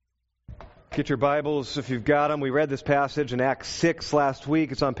Get your Bibles if you've got them. We read this passage in Acts 6 last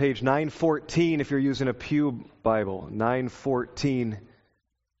week. It's on page 914 if you're using a Pew Bible. 914.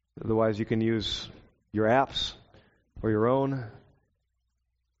 Otherwise, you can use your apps or your own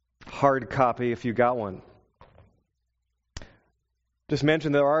hard copy if you got one. Just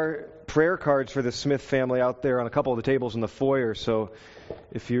mentioned there are prayer cards for the Smith family out there on a couple of the tables in the foyer. So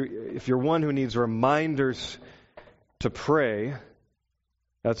if you're one who needs reminders to pray,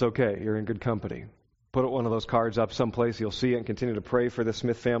 that's okay. You're in good company. Put one of those cards up someplace. You'll see it and continue to pray for the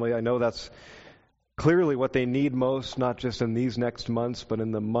Smith family. I know that's clearly what they need most, not just in these next months, but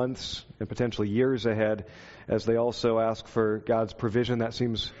in the months and potentially years ahead, as they also ask for God's provision. That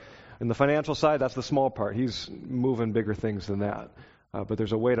seems, in the financial side, that's the small part. He's moving bigger things than that. But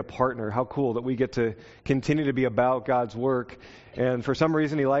there's a way to partner. How cool that we get to continue to be about God's work. And for some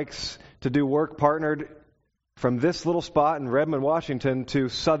reason, He likes to do work partnered from this little spot in Redmond, Washington, to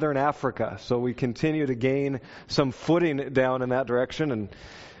southern Africa. So we continue to gain some footing down in that direction, and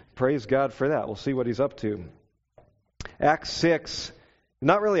praise God for that. We'll see what He's up to. Acts 6,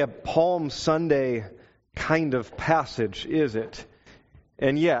 not really a Palm Sunday kind of passage, is it?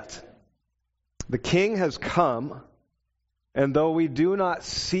 And yet, the King has come, and though we do not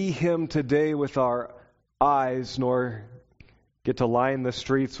see Him today with our eyes, nor get to line the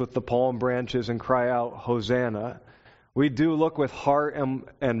streets with the palm branches and cry out, Hosanna, we do look with heart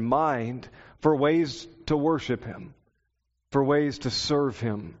and mind for ways to worship Him, for ways to serve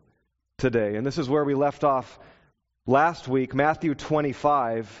Him today. And this is where we left off last week, Matthew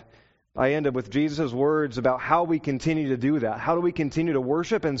 25. I ended with Jesus' words about how we continue to do that. How do we continue to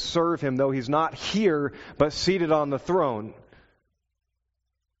worship and serve Him, though He's not here, but seated on the throne?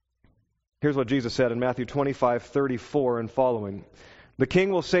 Here's what Jesus said in Matthew 25:34 and following. The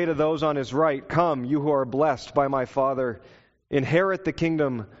King will say to those on His right, "Come, you who are blessed by my Father, inherit the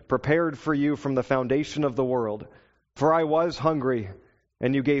kingdom prepared for you from the foundation of the world. For I was hungry,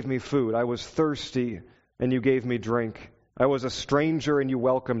 and you gave me food. I was thirsty, and you gave me drink. I was a stranger, and you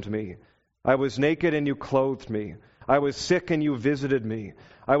welcomed me. I was naked, and you clothed me. I was sick, and you visited me.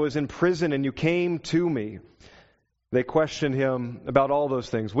 I was in prison, and you came to me." They questioned Him about all those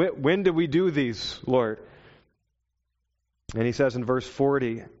things. When did we do these, Lord? And He says in verse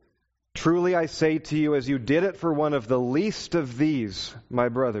 40, "Truly I say to you, as you did it for one of the least of these, my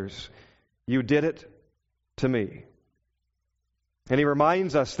brothers, you did it to me." And He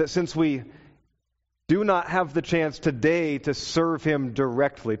reminds us that since we do not have the chance today to serve Him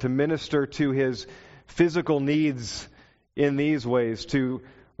directly, to minister to His physical needs in these ways, to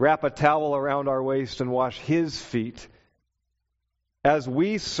wrap a towel around our waist and wash His feet, as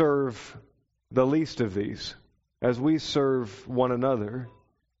we serve the least of these, as we serve one another,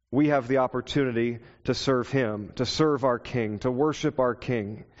 we have the opportunity to serve Him, to serve our King, to worship our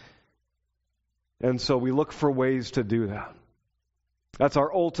King. And so we look for ways to do that. That's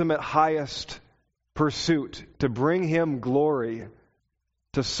our ultimate highest pursuit, to bring Him glory,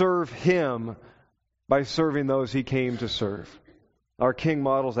 to serve Him by serving those He came to serve. Our King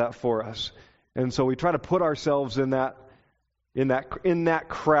models that for us. And so we try to put ourselves in that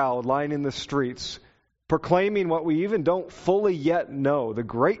crowd lining the streets, proclaiming what we even don't fully yet know, the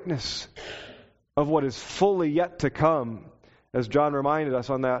greatness of what is fully yet to come, as John reminded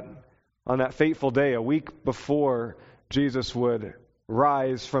us on that fateful day, a week before Jesus would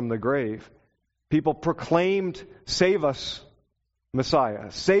rise from the grave. People proclaimed, "Save us,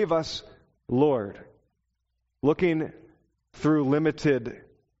 Messiah. Save us, Lord." Looking through limited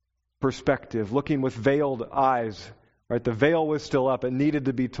perspective, looking with veiled eyes. Right? The veil was still up. It needed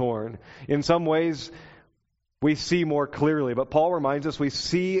to be torn. In some ways, we see more clearly. But Paul reminds us we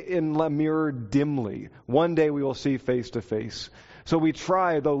see in the mirror dimly. One day we will see face to face. So we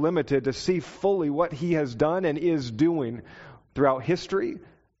try, though limited, to see fully what He has done and is doing throughout history,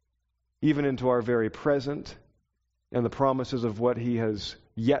 even into our very present, and the promises of what He has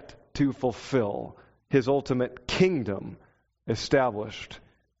yet to fulfill, His ultimate kingdom established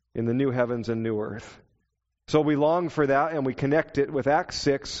in the new heavens and new earth. So we long for that, and we connect it with Acts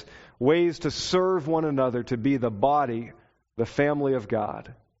 6, ways to serve one another, to be the body, the family of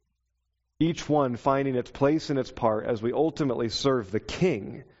God. Each one finding its place and its part as we ultimately serve the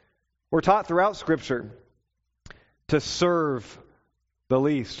King. We're taught throughout Scripture to serve the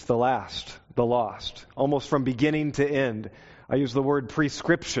least, the last, the lost, almost from beginning to end. I use the word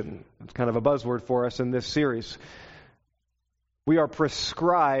prescription. It's kind of a buzzword for us in this series. We are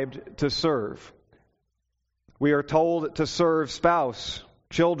prescribed to serve. We are told to serve spouse,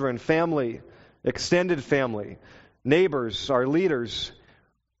 children, family, extended family, neighbors, our leaders,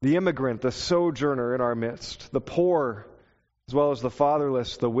 the immigrant, the sojourner in our midst, the poor, as well as the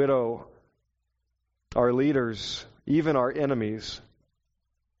fatherless, the widow, our leaders, even our enemies.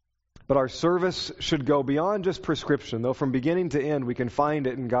 But our service should go beyond just prescription, though from beginning to end we can find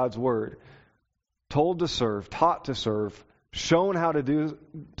it in God's Word. Told to serve, taught to serve, shown how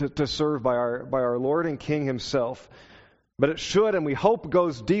to serve by our Lord and King Himself. But it should, and we hope,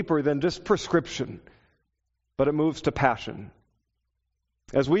 goes deeper than just prescription, but it moves to passion.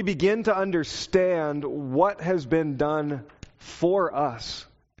 As we begin to understand what has been done for us,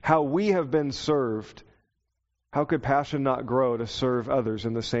 how we have been served, how could passion not grow to serve others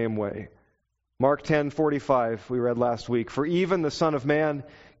in the same way? Mark 10:45, we read last week, "For even the Son of Man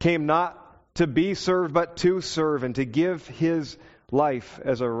came not to be served, but to serve, and to give His life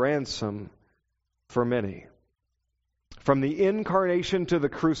as a ransom for many." From the incarnation to the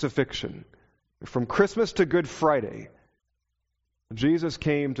crucifixion, from Christmas to Good Friday, Jesus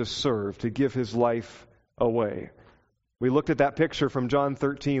came to serve, to give His life away. We looked at that picture from John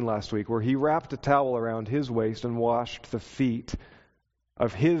 13 last week, where He wrapped a towel around His waist and washed the feet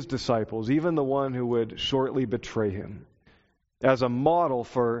of His disciples, even the one who would shortly betray Him, as a model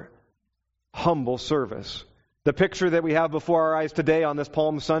for humble service. The picture that we have before our eyes today on this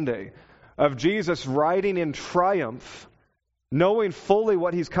Palm Sunday of Jesus riding in triumph, knowing fully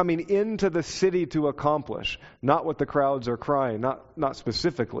what He's coming into the city to accomplish, not what the crowds are crying, not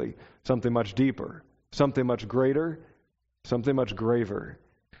specifically, something much deeper, something much greater, something much graver.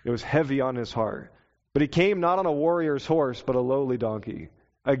 It was heavy on His heart. But He came not on a warrior's horse, but a lowly donkey.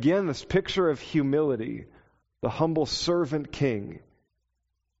 Again, this picture of humility, the humble servant king.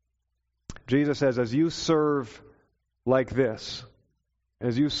 Jesus says, as you serve like this,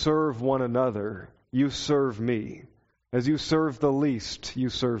 as you serve one another, you serve me. As you serve the least, you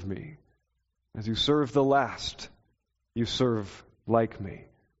serve me. As you serve the last, you serve like me.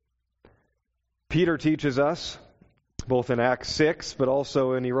 Peter teaches us, both in Acts 6, but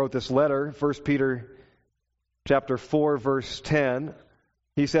also when he wrote this letter, 1 Peter chapter 4, verse 10,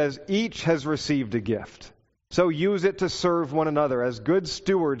 he says, each has received a gift. So use it to serve one another as good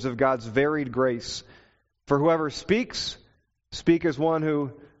stewards of God's varied grace. For whoever speaks, speak as one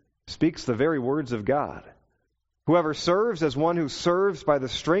who speaks the very words of God. Whoever serves as one who serves by the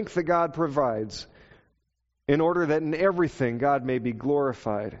strength that God provides, in order that in everything God may be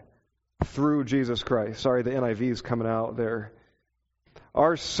glorified through Jesus Christ. Sorry, the NIV is coming out there.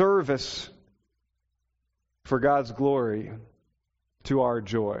 Our service for God's glory to our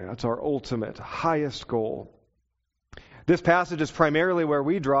joy. That's our ultimate, highest goal. This passage is primarily where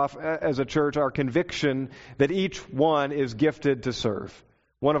we draw, as a church, our conviction that each one is gifted to serve.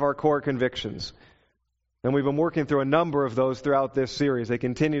 One of our core convictions. And we've been working through a number of those throughout this series. They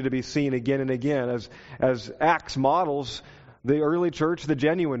continue to be seen again and again as Acts models the early church, the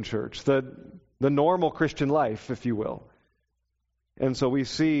genuine church, the normal Christian life, if you will. And so we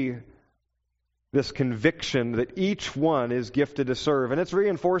see this conviction that each one is gifted to serve. And it's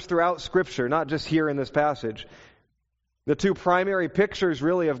reinforced throughout Scripture, not just here in this passage. The two primary pictures,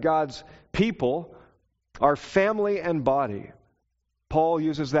 really, of God's people are family and body. Paul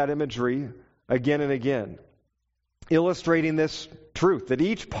uses that imagery again and again, illustrating this truth that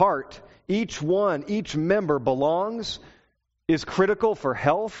each part, each one, each member belongs, is critical for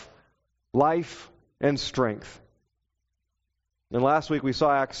health, life, and strength. And last week we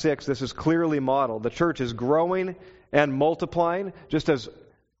saw Acts 6. This is clearly modeled. The church is growing and multiplying, just as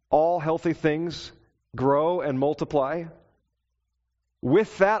all healthy things grow and multiply.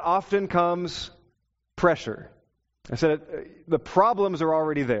 With that often comes pressure. I said the problems are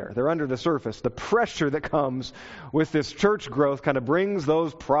already there. They're under the surface. The pressure that comes with this church growth kind of brings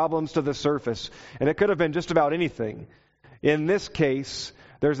those problems to the surface. And it could have been just about anything. In this case,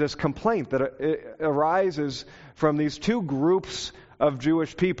 there's this complaint that arises from these two groups of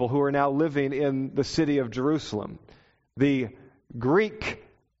Jewish people who are now living in the city of Jerusalem. The Greek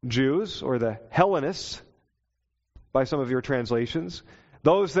Jews, or the Hellenists, by some of your translations,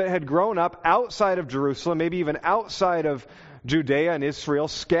 those that had grown up outside of Jerusalem, maybe even outside of Judea and Israel,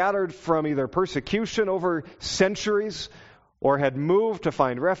 scattered from either persecution over centuries or had moved to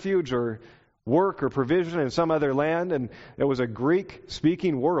find refuge or work or provision in some other land. And it was a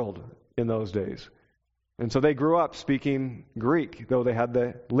Greek-speaking world in those days. And so they grew up speaking Greek, though they had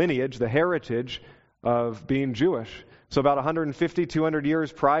the lineage, the heritage of being Jewish. So about 150, 200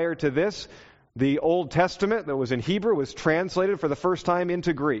 years prior to this, the Old Testament that was in Hebrew was translated for the first time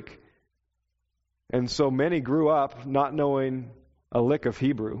into Greek. And so many grew up not knowing a lick of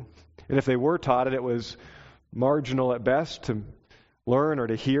Hebrew. And if they were taught it, it was marginal at best to learn or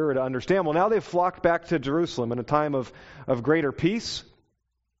to hear or to understand. Well, now they've flocked back to Jerusalem in a time of greater peace.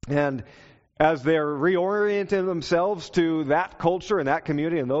 And as they're reorienting themselves to that culture and that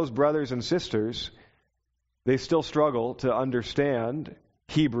community and those brothers and sisters, they still struggle to understand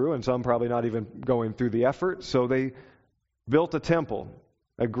Hebrew, and some probably not even going through the effort. So they built a temple,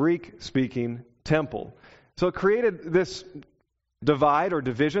 a Greek-speaking temple. So it created this divide or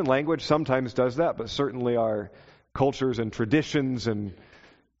division. Language sometimes does that, but certainly our cultures and traditions and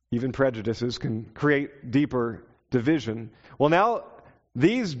even prejudices can create deeper division. Well, now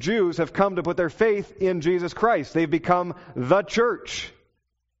these Jews have come to put their faith in Jesus Christ. They've become the church.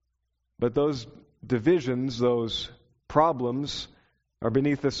 But those divisions, those problems are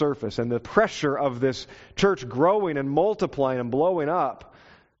beneath the surface. And the pressure of this church growing and multiplying and blowing up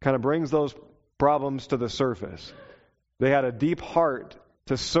kind of brings those problems to the surface. They had a deep heart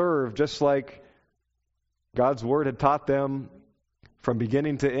to serve, just like God's Word had taught them from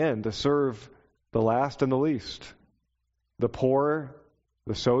beginning to end, to serve the last and the least, the poor,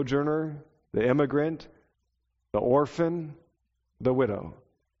 the sojourner, the immigrant, the orphan, the widow.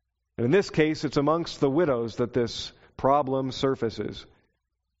 And in this case, it's amongst the widows that this problem surfaces.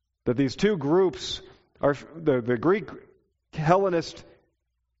 That these two groups are, the Greek Hellenist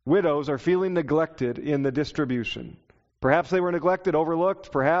widows are feeling neglected in the distribution. Perhaps they were neglected,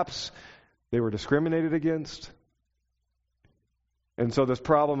 overlooked. Perhaps they were discriminated against. And so this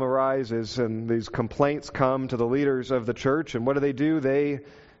problem arises, and these complaints come to the leaders of the church. And what do? They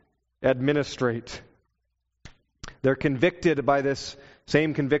administrate. They're convicted by this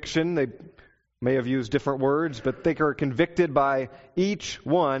same conviction. They may have used different words, but they are convicted by each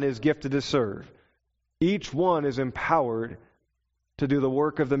one is gifted to serve. Each one is empowered to do the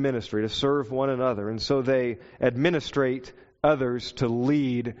work of the ministry, to serve one another. And so they administrate others to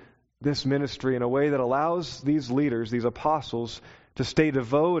lead this ministry in a way that allows these leaders, these apostles, to stay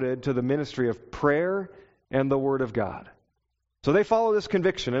devoted to the ministry of prayer and the Word of God. So they follow this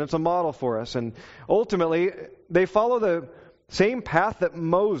conviction, and it's a model for us. And ultimately, they follow the same path that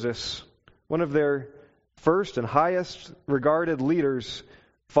Moses, one of their first and highest regarded leaders,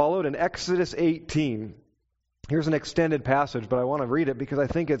 followed in Exodus 18. Here's an extended passage, but I want to read it because I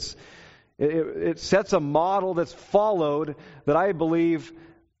think it sets a model that's followed that I believe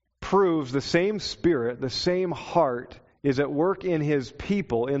proves the same Spirit, the same heart is at work in His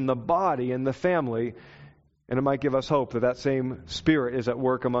people, in the body, in the family, and it might give us hope that that same Spirit is at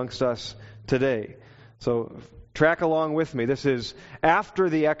work amongst us today. So track along with me. This is after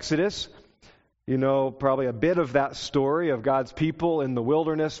the Exodus. You know probably a bit of that story of God's people in the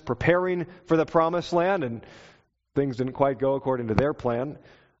wilderness preparing for the promised land, and things didn't quite go according to their plan.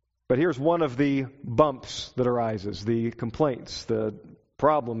 But here's one of the bumps that arises, the complaints, the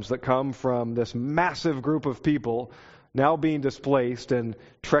problems that come from this massive group of people now being displaced and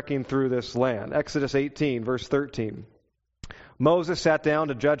trekking through this land. Exodus 18, verse 13. Moses sat down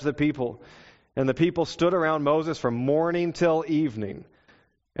to judge the people, and the people stood around Moses from morning till evening.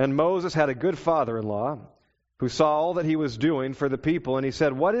 And Moses had a good father-in-law who saw all that he was doing for the people, and he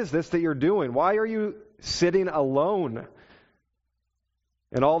said, "What is this that you're doing? Why are you sitting alone?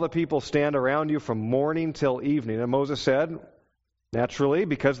 And all the people stand around you from morning till evening." And Moses said, "Naturally,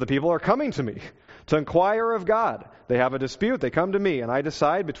 because the people are coming to me to inquire of God. They have a dispute, they come to me, and I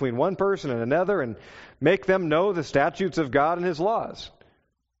decide between one person and another and make them know the statutes of God and His laws."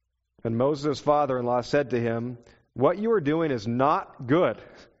 And Moses' father-in-law said to him, "What you are doing is not good.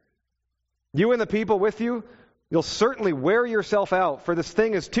 You and the people with you, you'll certainly wear yourself out, for this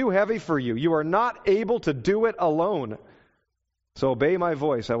thing is too heavy for you. You are not able to do it alone. So obey my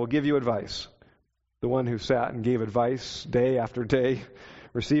voice, I will give you advice." The one who sat and gave advice day after day,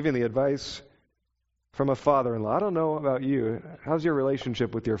 receiving the advice from a father-in-law. I don't know about you. How's your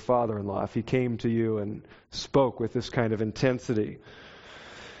relationship with your father-in-law if he came to you and spoke with this kind of intensity?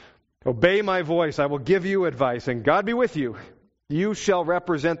 "Obey my voice, I will give you advice, and God be with you. You shall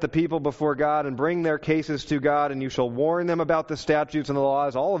represent the people before God and bring their cases to God, and you shall warn them about the statutes and the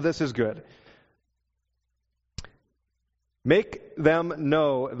laws." All of this is good. "Make them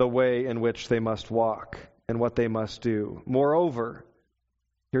know the way in which they must walk and what they must do. Moreover,"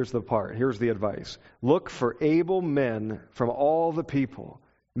 here's the part, here's the advice, "look for able men from all the people,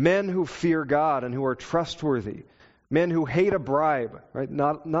 men who fear God and who are trustworthy, men who hate a bribe, right?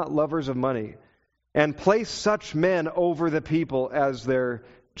 Not lovers of money, and place such men over the people as their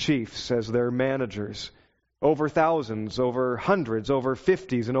chiefs, as their managers, over thousands, over hundreds, over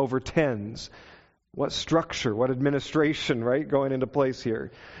 50s, and over 10s. What structure, what administration, right, going into place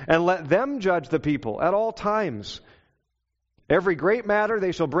here. "And let them judge the people at all times. Every great matter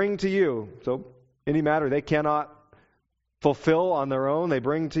they shall bring to you." So any matter they cannot fulfill on their own, they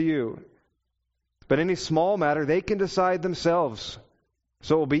bring to you. "But any small matter they can decide themselves.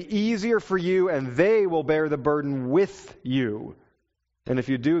 So it will be easier for you, and they will bear the burden with you. And if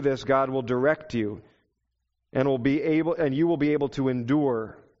you do this, God will direct you. and you will be able to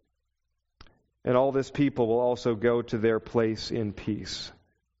endure. And all this people will also go to their place in peace.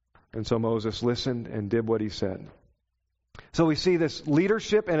 And so Moses listened and did what he said. So we see this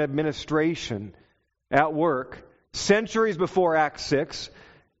leadership and administration at work centuries before Acts 6,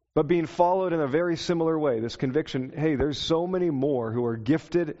 but being followed in a very similar way. This conviction, hey, there's so many more who are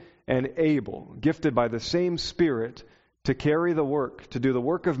gifted and able, gifted by the same Spirit to carry the work, to do the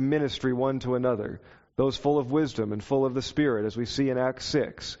work of ministry one to another, those full of wisdom and full of the Spirit, as we see in Acts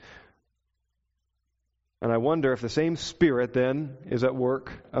 6. And I wonder if the same Spirit then is at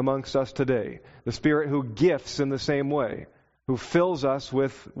work amongst us today. The Spirit who gifts in the same way, who fills us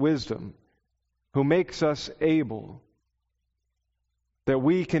with wisdom, who makes us able, that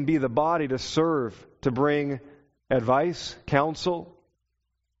we can be the body to serve, to bring advice, counsel,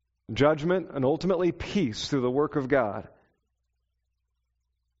 judgment, and ultimately peace through the work of God.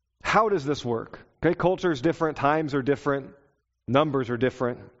 How does this work? Okay, culture is different, times are different, numbers are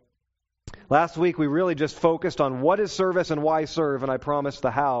different. Last week we really just focused on what is service and why serve, and I promised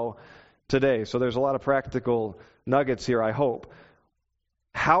the how today. So there's a lot of practical nuggets here, I hope.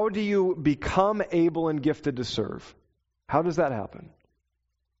 How do you become able and gifted to serve? How does that happen?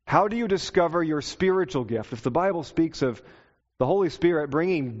 How do you discover your spiritual gift? If the Bible speaks of the Holy Spirit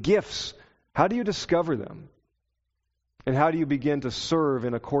bringing gifts, how do you discover them? And how do you begin to serve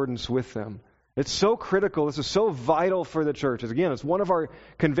in accordance with them? It's so critical. This is so vital for the church. Again, it's one of our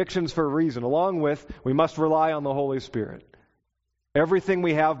convictions for a reason. Along with, we must rely on the Holy Spirit. Everything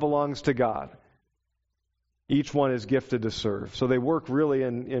we have belongs to God. Each one is gifted to serve. So they work really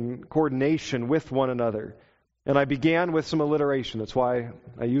in coordination with one another. And I began with some alliteration. That's why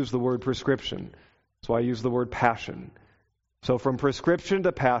I use the word prescription. That's why I use the word passion. So from prescription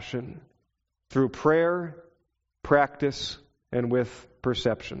to passion, through prayer, practice, and with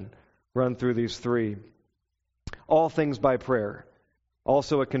perception. Run through these three. All things by prayer.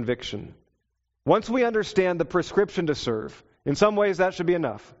 Also a conviction. Once we understand the prescription to serve, in some ways that should be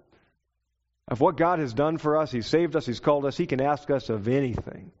enough. Of what God has done for us, He's saved us, He's called us, He can ask us of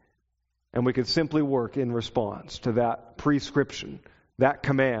anything. And we could simply work in response to that prescription, that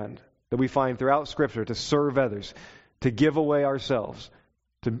command that we find throughout Scripture to serve others, to give away ourselves,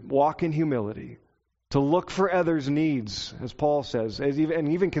 to walk in humility, to look for others' needs, as Paul says, and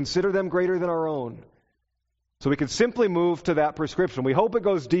even consider them greater than our own. So we could simply move to that prescription. We hope it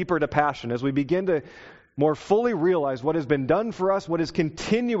goes deeper to passion as we begin to more fully realize what has been done for us, what is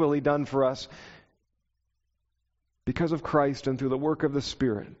continually done for us because of Christ and through the work of the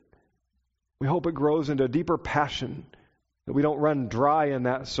Spirit. We hope it grows into a deeper passion, that we don't run dry in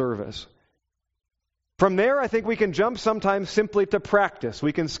that service. From there, I think we can jump sometimes simply to practice.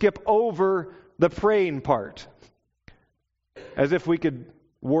 We can skip over the praying part, as if we could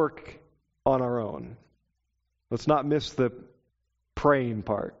work on our own. Let's not miss the praying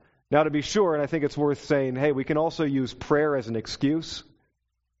part. Now, to be sure, and I think it's worth saying, hey, we can also use prayer as an excuse.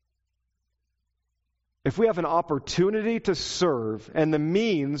 If we have an opportunity to serve and the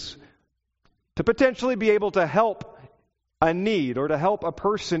means to potentially be able to help a need or to help a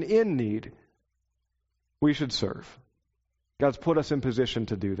person in need, we should serve. God's put us in position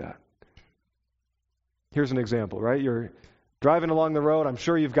to do that. Here's an example, right? You're driving along the road. I'm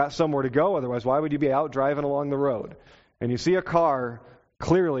sure you've got somewhere to go. Otherwise, why would you be out driving along the road? And you see a car,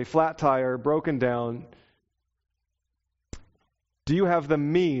 clearly flat tire, broken down. Do you have the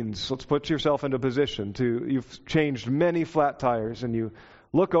means? Let's put yourself into a position you've changed many flat tires, and you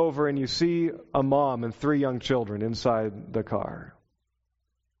look over and you see a mom and 3 young children inside the car.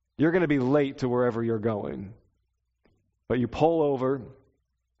 You're going to be late to wherever you're going. But you pull over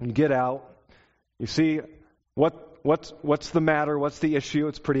and get out. You see what's the matter? What's the issue?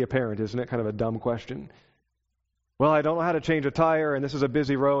 It's pretty apparent, isn't it? Kind of a dumb question. Well, I don't know how to change a tire, and this is a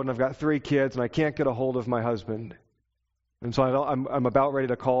busy road, and I've got 3 kids, and I can't get a hold of my husband. And so I'm about ready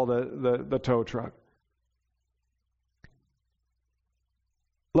to call the tow truck.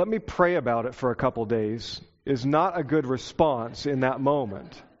 Let me pray about it for a couple days is not a good response in that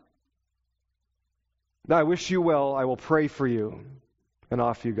moment. I wish you well. I will pray for you. And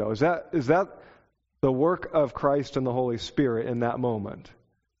off you go. Is that the work of Christ and the Holy Spirit in that moment?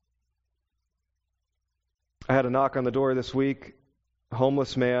 I had a knock on the door this week, a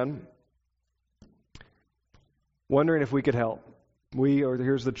homeless man, wondering if we could help.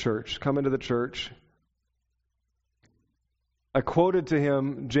 Here's the church. Come into the church. I quoted to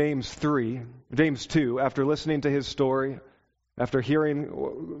him James 2, after listening to his story, after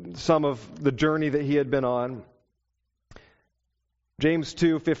hearing some of the journey that he had been on. James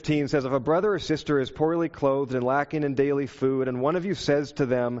 2:15 says, if a brother or sister is poorly clothed and lacking in daily food, and one of you says to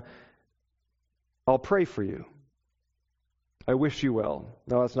them, I'll pray for you. I wish you well.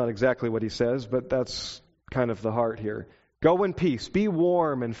 Now, that's not exactly what he says, but that's kind of the heart here. Go in peace. Be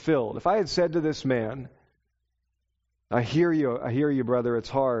warm and filled. If I had said to this man, I hear you, brother, it's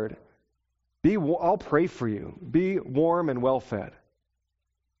hard. I'll pray for you. Be warm and well fed.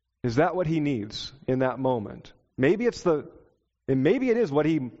 Is that what he needs in that moment? Maybe it is what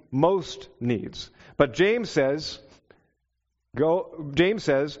he most needs. But James says,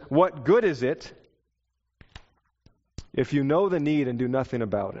 what good is it if you know the need and do nothing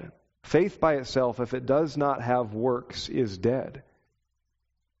about it? Faith by itself, if it does not have works, is dead.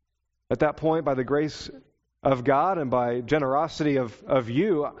 At that point, by the grace of God and by generosity of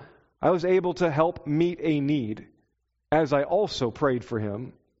you, I was able to help meet a need, as I also prayed for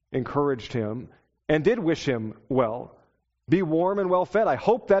him, encouraged him, and did wish him well. Be warm and well fed. I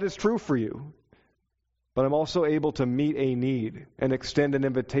hope that is true for you. But I'm also able to meet a need and extend an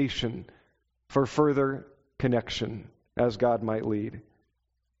invitation for further connection as God might lead.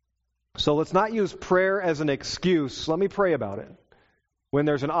 So let's not use prayer as an excuse. Let me pray about it. When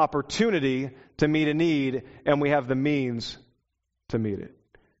there's an opportunity to meet a need and we have the means to meet it.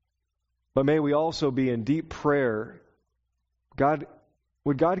 But may we also be in deep prayer.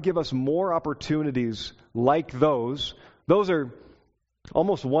 Would God give us more opportunities like those? Those are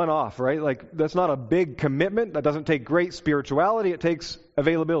almost one-off, right? Like, that's not a big commitment. That doesn't take great spirituality. It takes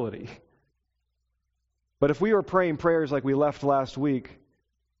availability. But if we were praying prayers like we left last week,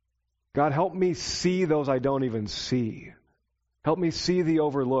 God, help me see those I don't even see. Help me see the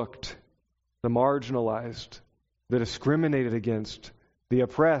overlooked, the marginalized, the discriminated against, the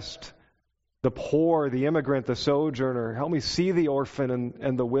oppressed, the poor, the immigrant, the sojourner. Help me see the orphan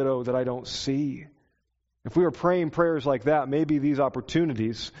and the widow that I don't see. If we were praying prayers like that, maybe these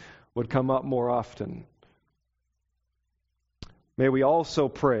opportunities would come up more often. May we also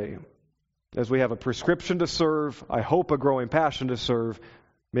pray, as we have a prescription to serve, I hope a growing passion to serve,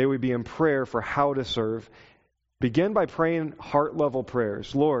 may we be in prayer for how to serve. Begin by praying heart-level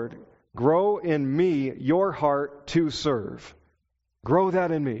prayers. Lord, grow in me your heart to serve. Grow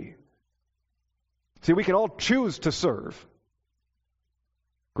that in me. See, we can all choose to serve.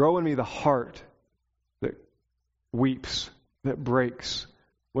 Grow in me the heart that weeps, that breaks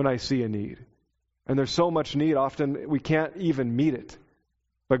when I see a need. And there's so much need, often we can't even meet it.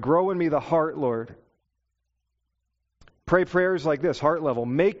 But grow in me the heart, Lord. Pray prayers like this, heart level.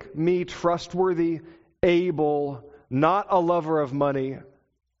 Make me trustworthy, able, not a lover of money.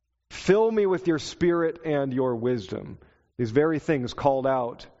 Fill me with your spirit and your wisdom. These very things called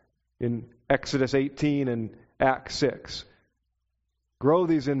out in Exodus 18 and Acts 6. Grow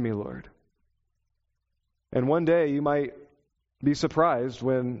these in me, Lord. And one day you might be surprised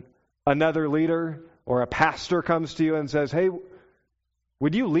when another leader or a pastor comes to you and says, hey,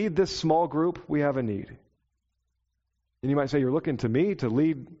 would you lead this small group? We have a need. And you might say, you're looking to me to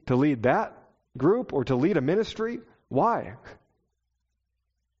lead that group or to lead a ministry? Why?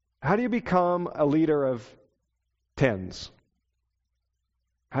 How do you become a leader of tens?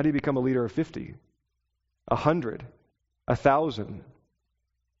 How do you become a leader of 50, 100, 1,000?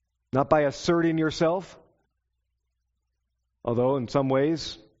 Not by asserting yourself, although in some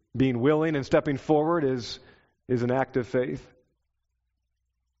ways being willing and stepping forward is an act of faith.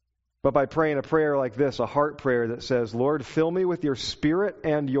 But by praying a prayer like this, a heart prayer that says, Lord, fill me with your spirit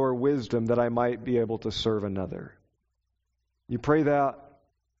and your wisdom that I might be able to serve another. You pray that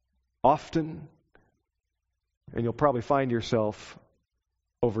often, and you'll probably find yourself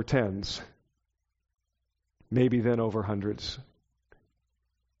over tens, maybe then over hundreds.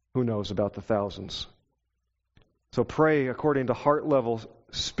 Who knows about the thousands? So pray according to heart level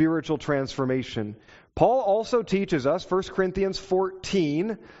spiritual transformation. Paul also teaches us, 1 Corinthians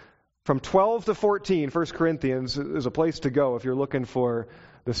 14, from 12 to 14, 1 Corinthians is a place to go if you're looking for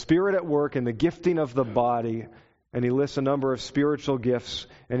the Spirit at work and the gifting of the body. And he lists a number of spiritual gifts,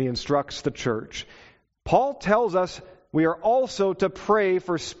 and he instructs the church. Paul tells us we are also to pray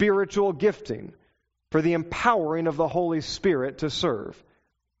for spiritual gifting, for the empowering of the Holy Spirit to serve.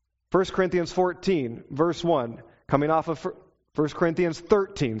 1 Corinthians 14, verse 1, coming off of 1 Corinthians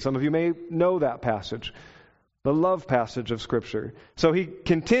 13. Some of you may know that passage, the love passage of Scripture. So he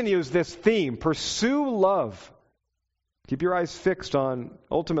continues this theme, pursue love. Keep your eyes fixed on,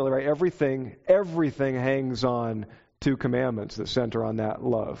 ultimately, right, everything hangs on two commandments that center on that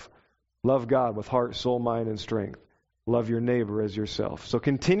love. Love God with heart, soul, mind, and strength. Love your neighbor as yourself. So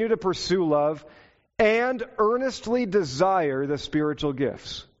continue to pursue love and earnestly desire the spiritual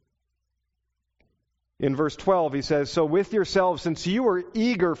gifts. In verse 12, he says, so with yourselves, since you are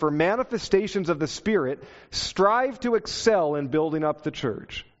eager for manifestations of the Spirit, strive to excel in building up the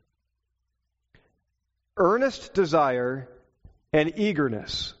church. earnest desire and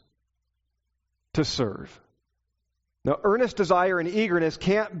eagerness to serve. Now, earnest desire and eagerness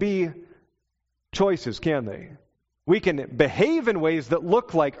can't be choices, can they? We can behave in ways that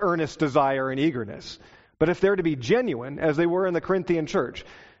look like earnest desire and eagerness. But if they're to be genuine, as they were in the Corinthian church,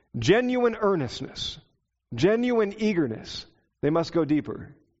 genuine earnestness, genuine eagerness, they must go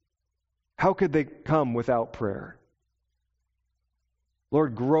deeper. How could they come without prayer?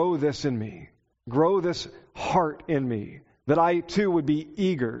 Lord, grow this in me. Grow this heart in me, that I too would be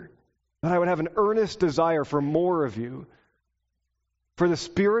eager, that I would have an earnest desire for more of you, for the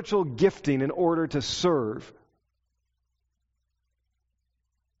spiritual gifting in order to serve.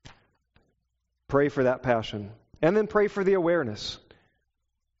 Pray for that passion. And then pray for the awareness.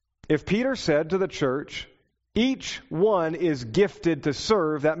 If Peter said to the church, each one is gifted to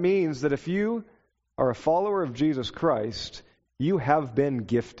serve, that means that if you are a follower of Jesus Christ, you have been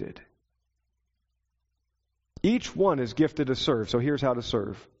gifted. Each one is gifted to serve. So here's how to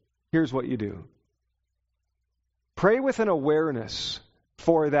serve. Here's what you do. Pray with an awareness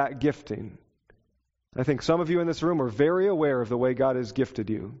for that gifting. I think some of you in this room are very aware of the way God has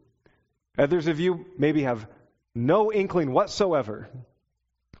gifted you. Others of you maybe have no inkling whatsoever.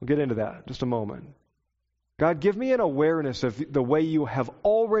 We'll get into that in just a moment. God, give me an awareness of the way you have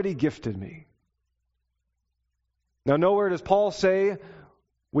already gifted me. Now, nowhere does Paul say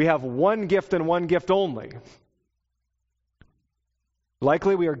we have one gift and one gift only.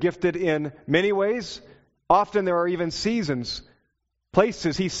 Likely we are gifted in many ways. Often there are even seasons,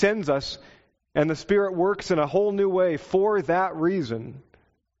 places he sends us, and the Spirit works in a whole new way for that reason.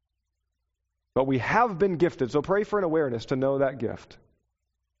 But we have been gifted, so pray for an awareness to know that gift.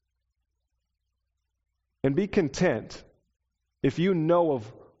 And be content if you know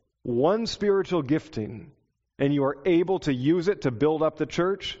of one spiritual gifting and you are able to use it to build up the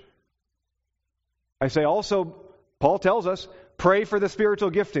church. I say also, Paul tells us, pray for the spiritual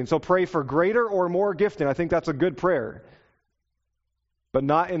gifting. So pray for greater or more gifting. I think that's a good prayer. But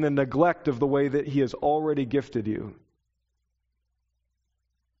not in the neglect of the way that he has already gifted you.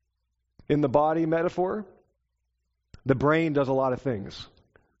 In the body metaphor, the brain does a lot of things.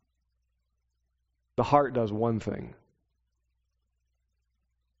 The heart does one thing.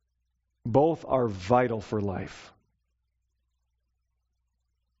 Both are vital for life.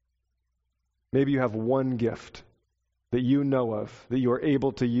 Maybe you have one gift that you know of, that you are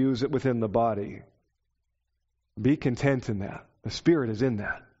able to use it within the body. Be content in that. The Spirit is in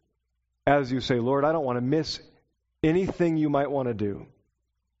that. As you say, Lord, I don't want to miss anything you might want to do.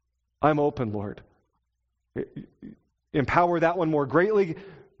 I'm open, Lord. Empower that one more greatly.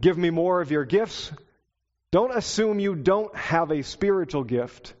 Give me more of your gifts. Don't assume you don't have a spiritual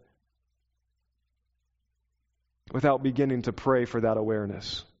gift without beginning to pray for that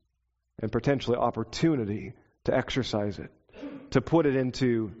awareness and potentially opportunity to exercise it, to put it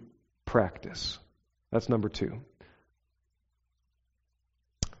into practice. That's number 2.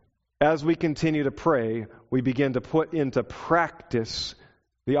 As we continue to pray, we begin to put into practice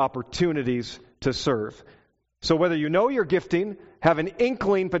the opportunities to serve. So whether you know your gifting, have an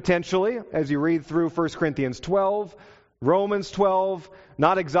inkling potentially, as you read through 1 Corinthians 12, Romans 12,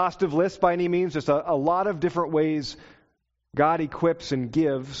 not exhaustive list by any means, just a lot of different ways God equips and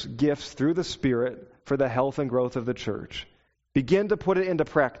gives gifts through the Spirit for the health and growth of the church. Begin to put it into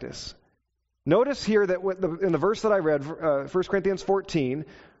practice. Notice here that in the verse that I read, 1 Corinthians 14,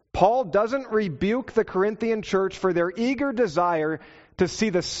 Paul doesn't rebuke the Corinthian church for their eager desire to see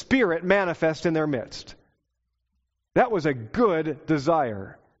the Spirit manifest in their midst. That was a good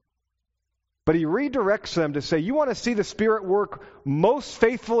desire. But he redirects them to say, you want to see the Spirit work most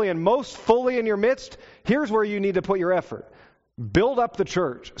faithfully and most fully in your midst? Here's where you need to put your effort. Build up the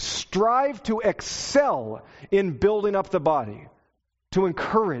church. Strive to excel in building up the body. To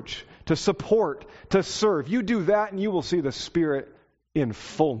encourage, to support, to serve. You do that and you will see the Spirit in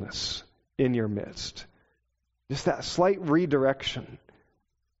fullness in your midst. Just that slight redirection.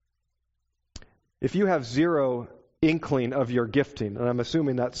 If you have zero inkling of your gifting, and I'm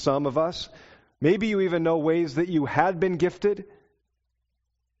assuming that's some of us, maybe you even know ways that you had been gifted,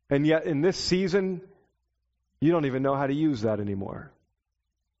 and yet in this season, you don't even know how to use that anymore.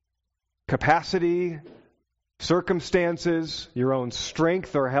 Capacity, circumstances, your own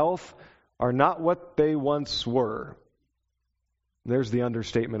strength or health are not what they once were. There's the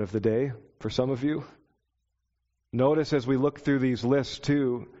understatement of the day for some of you. Notice as we look through these lists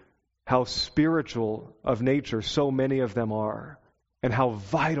too, how spiritual of nature so many of them are, and how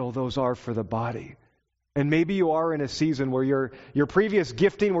vital those are for the body. And maybe you are in a season where your previous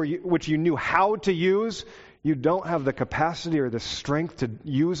gifting, which you knew how to use, you don't have the capacity or the strength to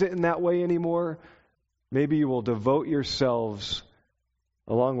use it in that way anymore. maybe you will devote yourselves,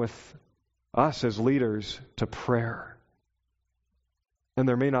 along with us as leaders, to prayer. And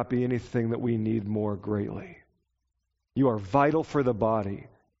there may not be anything that we need more greatly. You are vital for the body,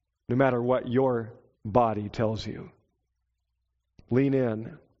 no matter what your body tells you. Lean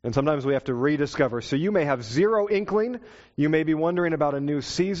in. And sometimes we have to rediscover. So you may have zero inkling. You may be wondering about a new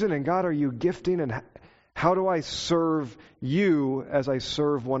season. And God, are you gifting? And how do I serve you as I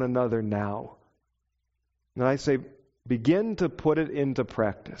serve one another now? And I say, begin to put it into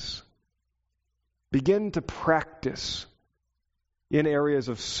practice. Begin to practice in areas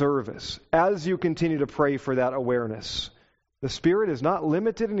of service as you continue to pray for that awareness. The Spirit is not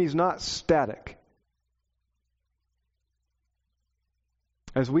limited and He's not static.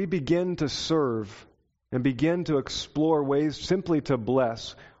 As we begin to serve and begin to explore ways simply to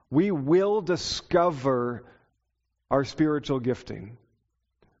bless, we will discover our spiritual gifting.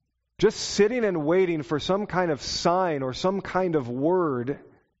 Just sitting and waiting for some kind of sign or some kind of word,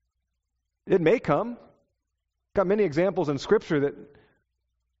 it may come. Got many examples in Scripture that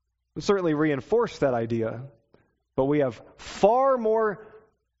certainly reinforce that idea. But we have far more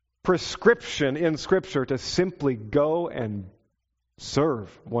prescription in Scripture to simply go and serve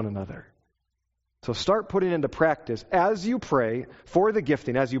one another. So start putting into practice as you pray for the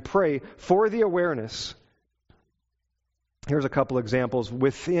gifting, as you pray for the awareness. Here's a couple examples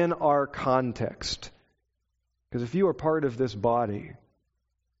within our context. Because if you are part of this body,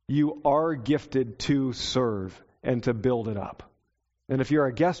 you are gifted to serve and to build it up. And if you're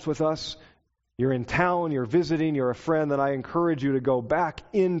a guest with us, you're in town, you're visiting, you're a friend, then I encourage you to go back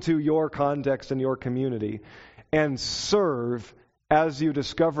into your context and your community and serve as you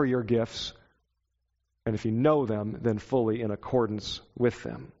discover your gifts. And if you know them, then fully in accordance with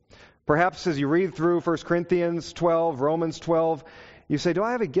them. Perhaps as you read through 1 Corinthians 12, Romans 12, you say, do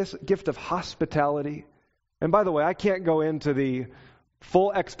I have a gift of hospitality? And by the way, I can't go into the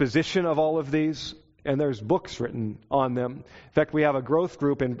full exposition of all of these, and there's books written on them. In fact, we have a growth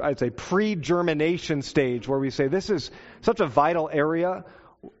group in, I'd say, pre-germination stage where we say this is such a vital area.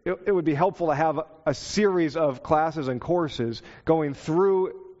 It would be helpful to have a series of classes and courses going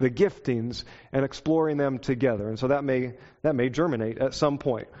through the giftings and exploring them together. And so that may germinate at some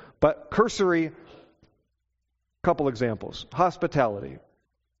point. But cursory, couple examples. Hospitality.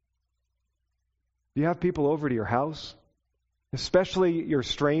 Do you have people over to your house? Especially your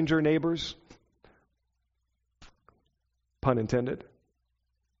stranger neighbors? Pun intended.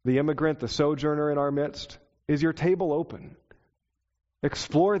 The immigrant, the sojourner in our midst. Is your table open?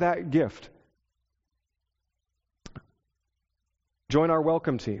 Explore that gift. Join our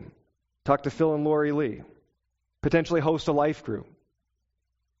welcome team. Talk to Phil and Lori Lee. Potentially host a life group.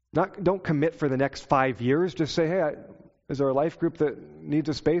 Don't commit for the next 5 years. Just say, hey, is there a life group that needs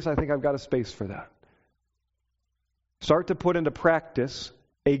a space? I think I've got a space for that. Start to put into practice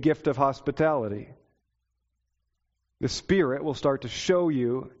a gift of hospitality. The Spirit will start to show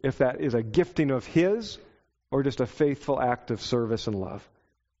you if that is a gifting of His or just a faithful act of service and love.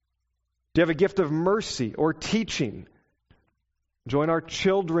 Do you have a gift of mercy or teaching? Join our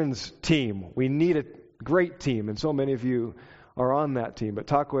children's team. We need a great team, and so many of you are on that team. But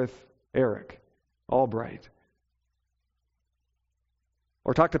talk with Eric Albright.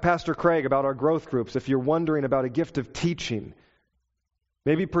 Or talk to Pastor Craig about our growth groups if you're wondering about a gift of teaching.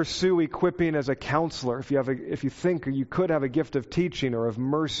 Maybe pursue equipping as a counselor if you think you could have a gift of teaching or of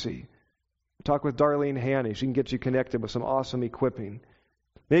mercy. Talk with Darlene Hanny. She can get you connected with some awesome equipping.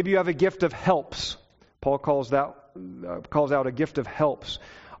 Maybe you have a gift of helps. Paul calls out a gift of helps.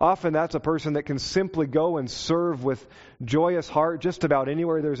 Often that's a person that can simply go and serve with joyous heart just about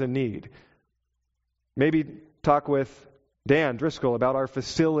anywhere there's a need. Maybe talk with Dan Driscoll about our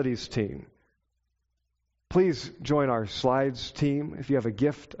facilities team. Please join our slides team if you have a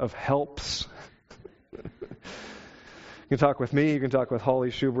gift of helps. You can talk with me. You can talk with Holly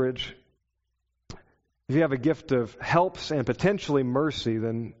Shoebridge. If you have a gift of helps and potentially mercy,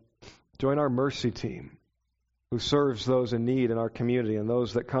 then join our mercy team who serves those in need in our community and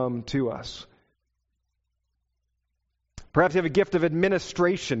those that come to us. Perhaps you have a gift of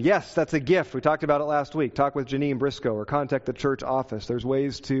administration. Yes, that's a gift. We talked about it last week. Talk with Janine Briscoe or contact the church office. There's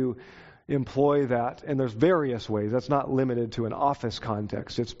ways to employ that, and there's various ways. That's not limited to an office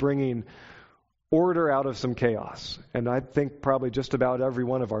context. It's bringing order out of some chaos. And I think probably just about every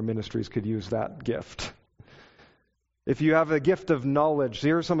one of our ministries could use that gift. If you have a gift of knowledge,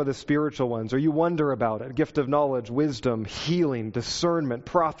 here are some of the spiritual ones, or you wonder about it. A gift of knowledge, wisdom, healing, discernment,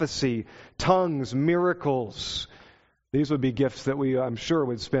 prophecy, tongues, miracles. These would be gifts that we, I'm sure,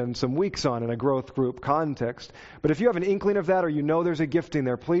 would spend some weeks on in a growth group context. But if you have an inkling of that or you know there's a gifting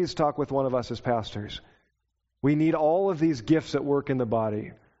there, please talk with one of us as pastors. We need all of these gifts at work in the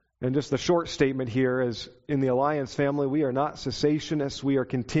body. And just the short statement here is, in the Alliance family, we are not cessationists, we are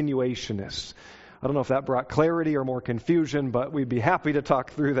continuationists. I don't know if that brought clarity or more confusion, but we'd be happy to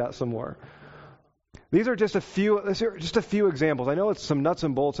talk through that some more. These are just a few examples. I know it's some nuts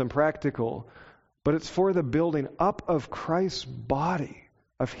and bolts and practical, but it's for the building up of Christ's body,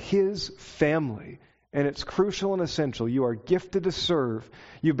 of His family. And it's crucial and essential. You are gifted to serve.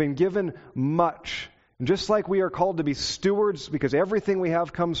 You've been given much. And just like we are called to be stewards, because everything we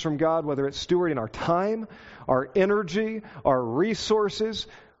have comes from God, whether it's stewarding our time, our energy, our resources,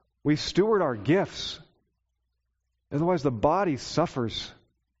 we steward our gifts. Otherwise, the body suffers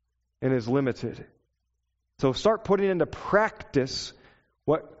and is limited. So start putting into practice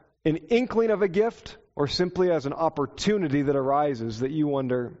what an inkling of a gift, or simply as an opportunity that arises that you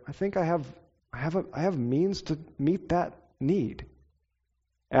wonder, I think I have means to meet that need,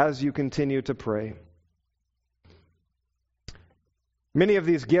 as you continue to pray. Many of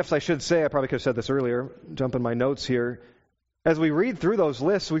these gifts, I should say, I probably could have said this earlier, jump in my notes here. As we read through those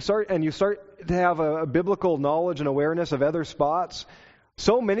lists, you start to have a biblical knowledge and awareness of other spots.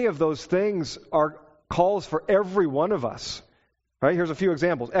 So many of those things are calls for every one of us. Right? Here's a few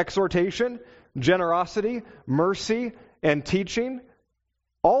examples. Exhortation, generosity, mercy, and teaching.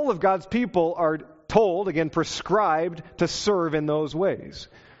 All of God's people are told, again, prescribed to serve in those ways.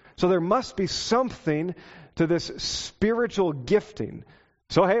 So there must be something to this spiritual gifting.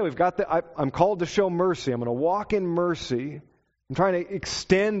 So, hey, I'm called to show mercy. I'm going to walk in mercy. I'm trying to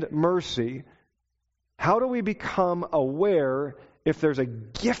extend mercy. How do we become aware if there's a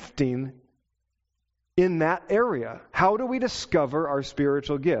gifting in that area? How do we discover our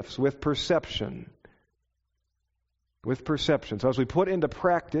spiritual gifts? With perception. With perception. So as we put into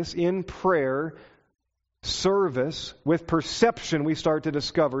practice in prayer, service, with perception, we start to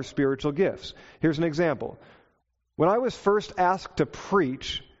discover spiritual gifts. Here's an example. When I was first asked to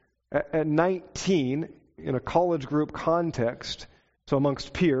preach at 19 in a college group context, so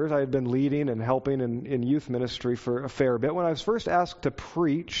amongst peers, I had been leading and helping in youth ministry for a fair bit. When I was first asked to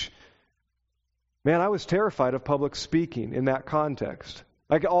preach, man, I was terrified of public speaking in that context.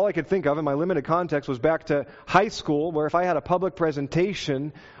 All I could think of in my limited context was back to high school, where if I had a public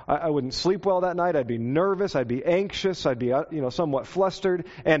presentation, I wouldn't sleep well that night. I'd be nervous. I'd be anxious. I'd be somewhat flustered,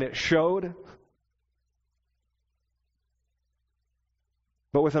 and it showed.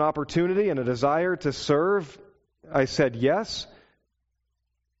 But with an opportunity and a desire to serve, I said yes.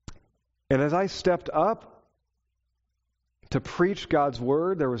 And as I stepped up to preach God's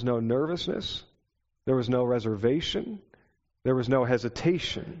word, there was no nervousness. There was no reservation. There was no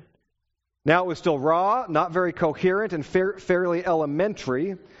hesitation. Now it was still raw, not very coherent, and fairly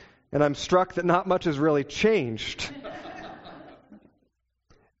elementary, and I'm struck that not much has really changed.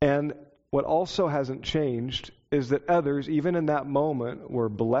 And what also hasn't changed is that others, even in that moment, were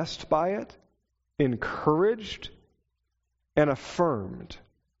blessed by it, encouraged, and affirmed.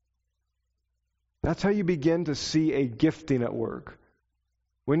 That's how you begin to see a gifting at work.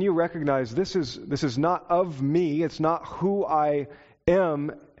 When you recognize this is not of me, it's not who I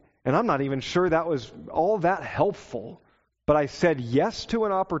am, and I'm not even sure that was all that helpful, but I said yes to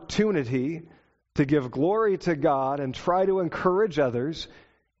an opportunity to give glory to God and try to encourage others,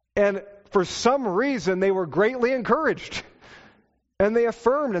 and for some reason they were greatly encouraged, and they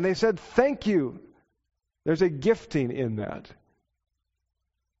affirmed, and they said, thank you. There's a gifting in that.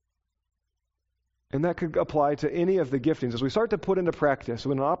 And that could apply to any of the giftings. As we start to put into practice,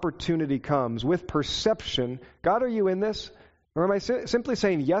 when an opportunity comes with perception, God, are you in this? Or am I simply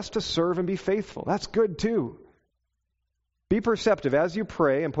saying yes to serve and be faithful? That's good too. Be perceptive as you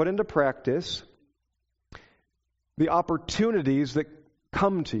pray and put into practice the opportunities that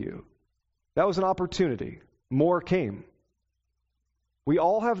come to you. That was an opportunity. More came. We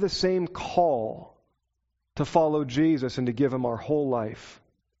all have the same call to follow Jesus and to give Him our whole life.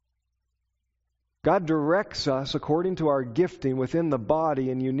 God directs us according to our gifting within the body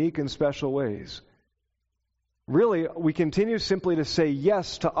in unique and special ways. Really, we continue simply to say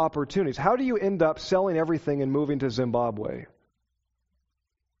yes to opportunities. How do you end up selling everything and moving to Zimbabwe?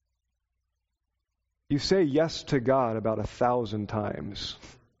 You say yes to God about 1,000 times.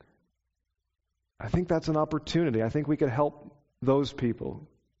 I think that's an opportunity. I think we could help those people.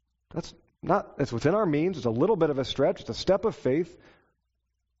 It's within our means. It's a little bit of a stretch. It's a step of faith.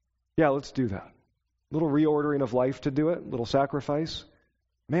 Yeah, let's do that. Little reordering of life to do it, little sacrifice.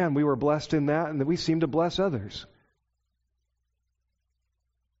 Man, we were blessed in that, and we seem to bless others.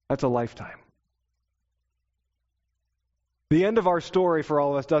 That's a lifetime. The end of our story for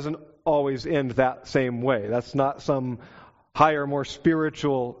all of us doesn't always end that same way. That's not some higher, more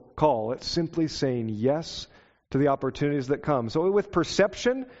spiritual call. It's simply saying yes to the opportunities that come. So with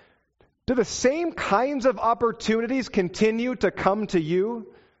perception, do the same kinds of opportunities continue to come to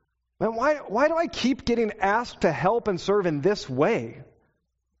you? Man, why do I keep getting asked to help and serve in this way?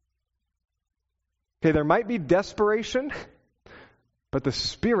 Okay, there might be desperation, but the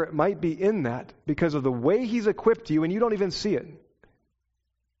Spirit might be in that because of the way He's equipped you and you don't even see it.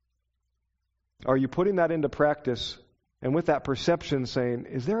 Are you putting that into practice and with that perception saying,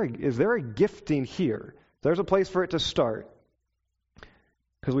 is there a gifting here? There's a place for it to start.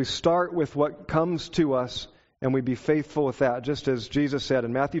 Because we start with what comes to us and we be faithful with that. Just as Jesus said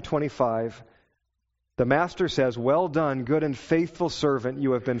in Matthew 25, the Master says, "Well done, good and faithful servant.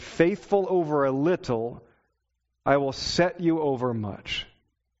 You have been faithful over a little. I will set you over much."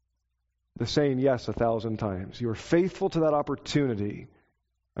 The saying yes 1,000 times. You are faithful to that opportunity.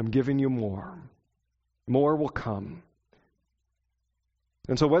 I'm giving you more. More will come.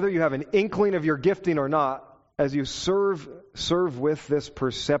 And so whether you have an inkling of your gifting or not, as you serve with this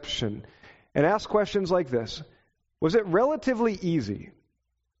perception and ask questions like this. Was it relatively easy?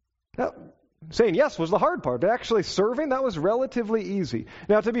 Now, saying yes was the hard part, but actually serving, that was relatively easy.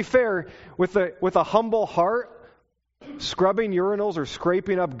 Now, to be fair, with a humble heart, scrubbing urinals or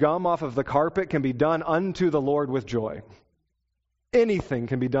scraping up gum off of the carpet can be done unto the Lord with joy. Anything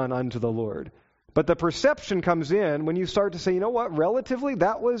can be done unto the Lord. But the perception comes in when you start to say, you know what, relatively,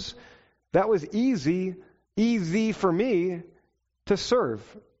 that was easy for me to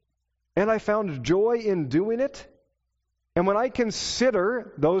serve. And I found joy in doing it. And when I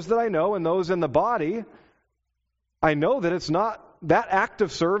consider those that I know and those in the body, I know that it's not that act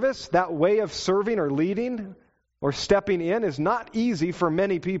of service, that way of serving or leading or stepping in is not easy for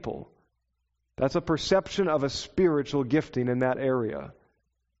many people. That's a perception of a spiritual gifting in that area.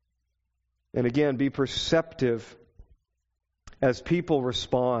 And again, be perceptive as people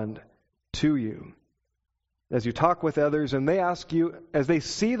respond to you. As you talk with others and they ask you, as they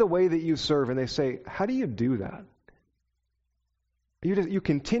see the way that you serve and they say, how do you do that? You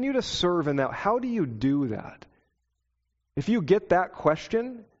continue to serve in that. How do you do that? If you get that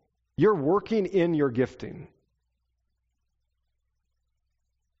question, you're working in your gifting.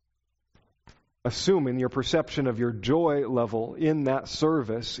 Assuming your perception of your joy level in that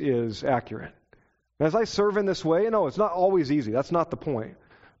service is accurate. As I serve in this way, no, it's not always easy. That's not the point.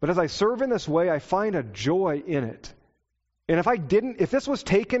 But as I serve in this way, I find a joy in it. And if this was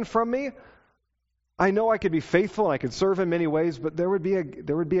taken from me, I know I could be faithful and I could serve in many ways, but there would be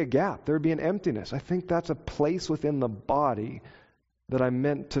a gap. There would be an emptiness. I think that's a place within the body that I'm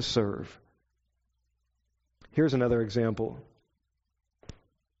meant to serve. Here's another example.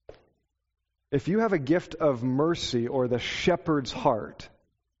 If you have a gift of mercy or the shepherd's heart,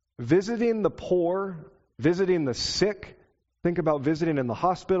 visiting the poor, visiting the sick, think about visiting in the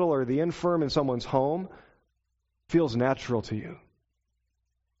hospital or the infirm in someone's home, feels natural to you.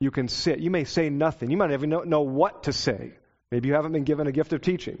 You can sit. You may say nothing. You might even know what to say. Maybe you haven't been given a gift of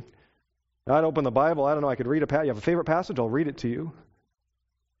teaching. I'd open the Bible. I don't know. I could read you have a favorite passage? I'll read it to you.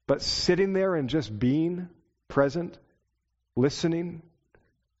 But sitting there and just being present, listening,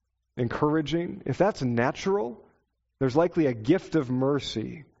 encouraging, if that's natural, there's likely a gift of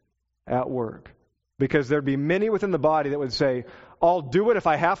mercy at work. Because there'd be many within the body that would say, I'll do it if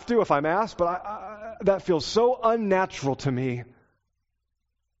I have to, if I'm asked, but that feels so unnatural to me.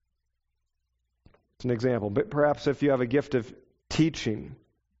 It's an example. But perhaps if you have a gift of teaching,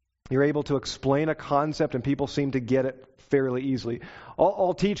 you're able to explain a concept and people seem to get it fairly easily.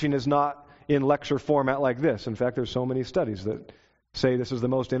 All teaching is not in lecture format like this. In fact, there's so many studies that say this is the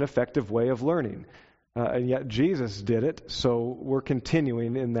most ineffective way of learning. And yet Jesus did it, so we're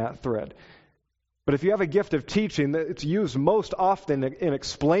continuing in that thread. But if you have a gift of teaching, it's used most often in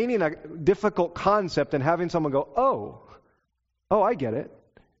explaining a difficult concept and having someone go, oh, I get it.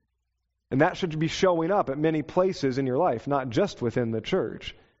 And that should be showing up at many places in your life, not just within the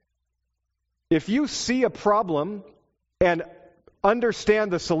church. If you see a problem and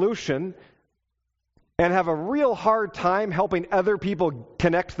understand the solution and have a real hard time helping other people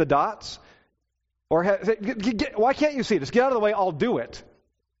connect the dots, or why can't you see it? Just get out of the way, I'll do it.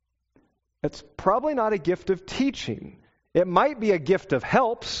 It's probably not a gift of teaching. It might be a gift of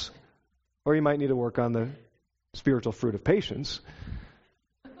helps, or you might need to work on the spiritual fruit of patience.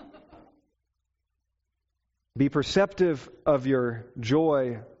 Be perceptive of your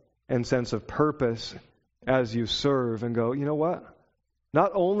joy and sense of purpose as you serve and go, you know what?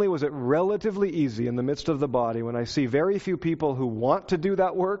 Not only was it relatively easy in the midst of the body when I see very few people who want to do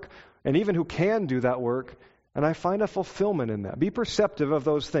that work and even who can do that work, And I find a fulfillment in that. Be perceptive of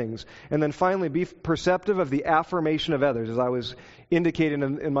those things. And then finally, be perceptive of the affirmation of others, as I was indicating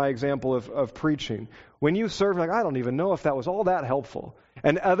in my example of preaching. When you serve, like, I don't even know if that was all that helpful.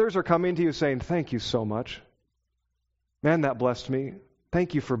 And others are coming to you saying, thank you so much. Man, that blessed me.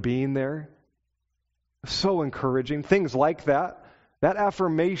 Thank you for being there. So encouraging. Things like that. That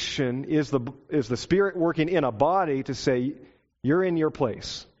affirmation is the Spirit working in a body to say, you're in your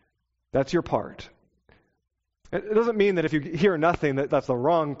place. That's your part. It doesn't mean that if you hear nothing that's the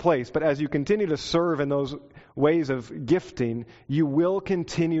wrong place, but as you continue to serve in those ways of gifting, you will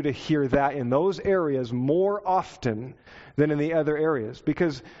continue to hear that in those areas more often than in the other areas,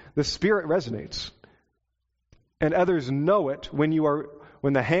 because the Spirit resonates. And others know it when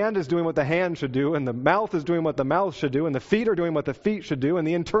the hand is doing what the hand should do, and the mouth is doing what the mouth should do, and the feet are doing what the feet should do, and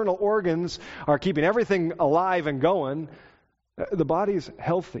the internal organs are keeping everything alive and going. The body's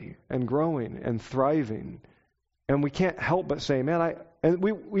healthy and growing and thriving. And we can't help but say, man,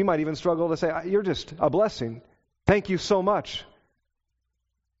 we might even struggle to say, you're just a blessing. Thank you so much.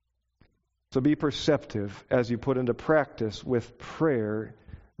 So be perceptive as you put into practice with prayer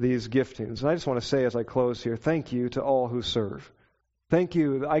these giftings. And I just want to say as I close here, thank you to all who serve. Thank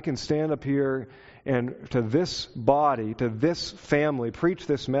you that I can stand up here and to this body, to this family, preach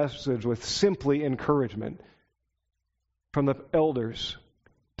this message with simply encouragement. From the elders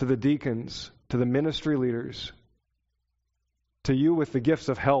to the deacons to the ministry leaders, to you with the gifts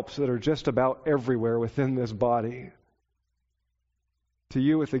of helps that are just about everywhere within this body. To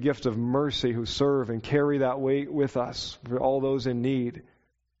you with the gifts of mercy who serve and carry that weight with us for all those in need.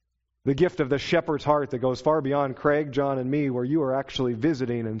 The gift of the shepherd's heart that goes far beyond Craig, John, and me, where you are actually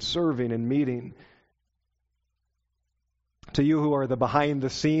visiting and serving and meeting. To you who are the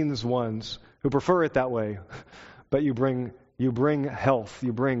behind-the-scenes ones, who prefer it that way, but you bring health,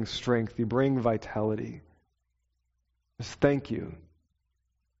 you bring strength, you bring vitality. Just thank you.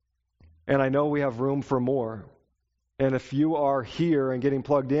 And I know we have room for more. And if you are here and getting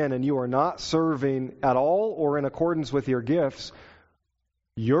plugged in and you are not serving at all or in accordance with your gifts,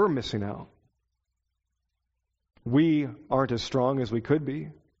 you're missing out. We aren't as strong as we could be.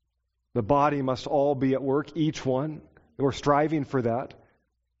 The body must all be at work, each one. We're striving for that.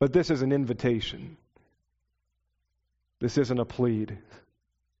 But this is an invitation. This isn't a plead.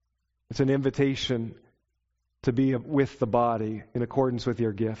 It's an invitation to be with the body in accordance with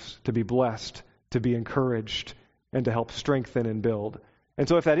your gifts, to be blessed, to be encouraged, and to help strengthen and build. And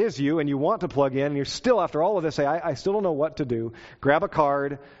so if that is you and you want to plug in and you're still, after all of this, say, I still don't know what to do, grab a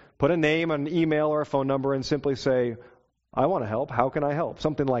card, put a name, an email, or a phone number, and simply say, I want to help. How can I help?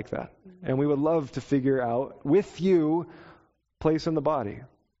 Something like that. And we would love to figure out with you place in the body.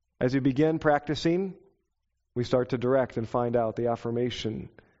 As you begin practicing, we start to direct and find out the affirmation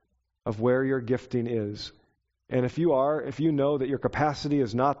of where your gifting is. And if you know that your capacity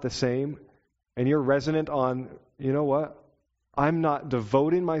is not the same, and you're resonant on, you know what? I'm not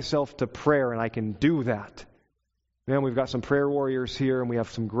devoting myself to prayer, and I can do that. Man, we've got some prayer warriors here, and we have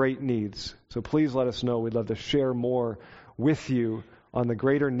some great needs. So please let us know. We'd love to share more with you on the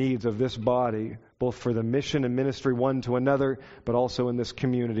greater needs of this body, both for the mission and ministry one to another, but also in this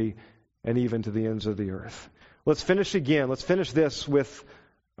community and even to the ends of the earth. Let's finish again. Let's finish this with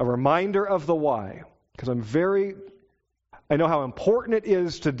a reminder of the why. Because I know how important it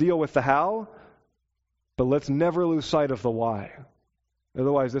is to deal with the how, but let's never lose sight of the why.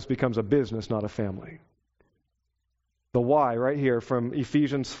 Otherwise, this becomes a business, not a family. The why, right here from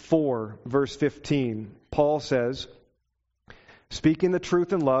Ephesians 4, verse 15. Paul says, speaking the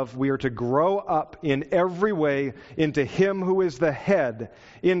truth in love, we are to grow up in every way into Him who is the head,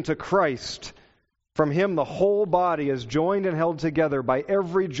 into Christ. From Him the whole body is joined and held together by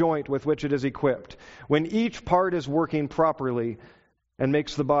every joint with which it is equipped. When each part is working properly and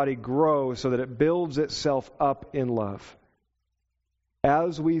makes the body grow so that it builds itself up in love.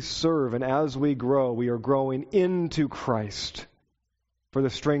 As we serve and as we grow, we are growing into Christ for the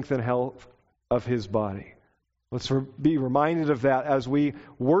strength and health of His body. Let's be reminded of that as we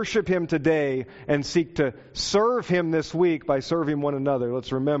worship Him today and seek to serve Him this week by serving one another.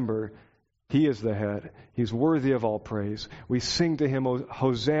 Let's remember, He is the head. He's worthy of all praise. We sing to Him,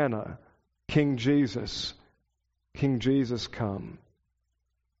 Hosanna, King Jesus. King Jesus, come.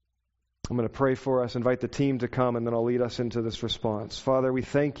 I'm going to pray for us, invite the team to come, and then I'll lead us into this response. Father, we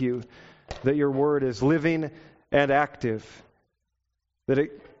thank You that Your word is living and active, that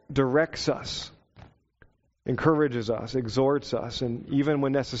it directs us, encourages us, exhorts us, and even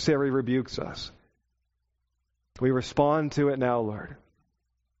when necessary, rebukes us. We respond to it now, Lord.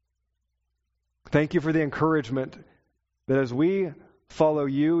 Thank You for the encouragement that as we follow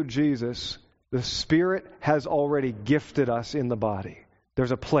You, Jesus, The Spirit has already gifted us in the body.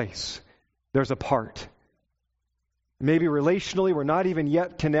 There's a place. There's a part. Maybe relationally, we're not even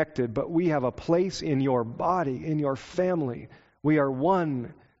yet connected, but we have a place in your body, in your family. We are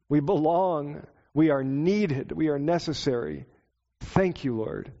one. We belong. We are needed. We are necessary. Thank you,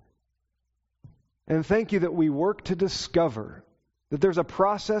 Lord. And thank you that we work to discover, that there's a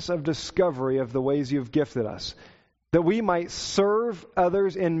process of discovery of the ways you've gifted us, that we might serve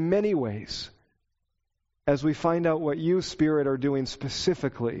others in many ways as we find out what you, Spirit, are doing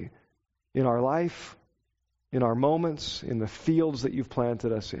specifically in our life, in our moments, in the fields that you've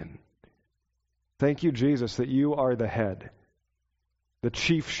planted us in. Thank you, Jesus, that you are the head, the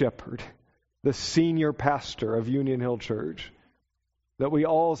chief shepherd, the senior pastor of Union Hill Church, that we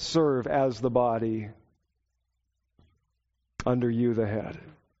all serve as the body under you, the head.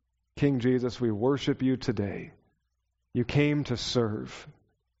 King Jesus, we worship you today. You came to serve.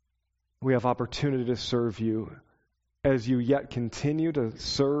 We have opportunity to serve you as you yet continue to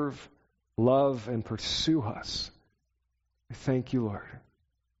serve, love, and pursue us. I thank you, Lord.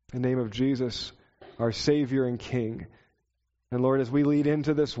 In the name of Jesus, our Savior and King. And Lord, as we lead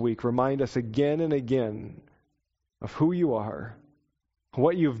into this week, remind us again and again of who you are,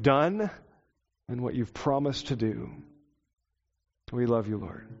 what you've done, and what you've promised to do. We love you,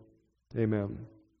 Lord. Amen.